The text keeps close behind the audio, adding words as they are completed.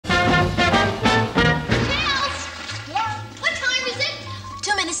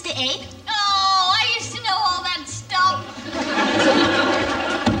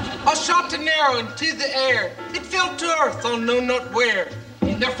far into the air. It fell to earth on know not where.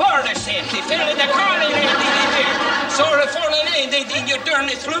 In the forest, they fell in the Carne land. Sorry for the name, they did your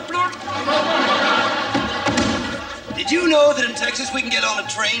dirty slooplord. Did you know that in Texas we can get on a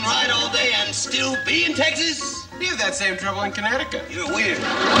train ride all day and still be in Texas? You have that same trouble in Connecticut. You're weird.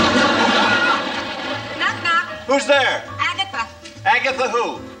 Knock, knock. Who's there? Agatha. Agatha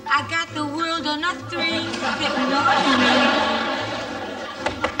who? I got the world on a string.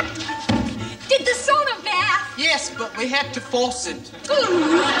 Did the soda bath? Yes, but we had to force it.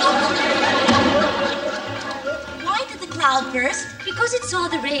 Why did the cloud burst? Because it saw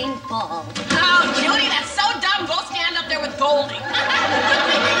the rain fall. Oh, Judy, that's so dumb. Go stand up there with Goldie.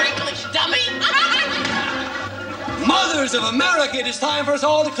 Your English, dummy. Mothers of America, it is time for us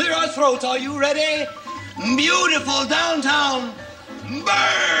all to clear our throats. Are you ready? Beautiful downtown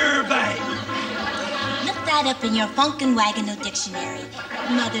Burbank. Look that up in your Funkin' Wagano dictionary.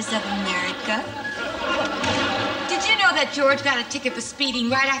 Mothers of America. Did you know that George got a ticket for speeding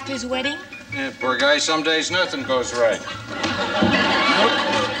right after his wedding? Yeah, poor guy, some days nothing goes right.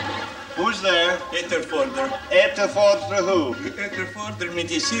 Who's there? Etterfolder. Etterfolder who? Etterfolder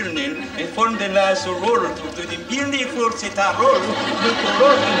medicinal e fonde la soror to the bildi forse tarol.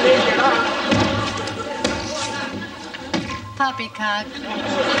 Poppycock.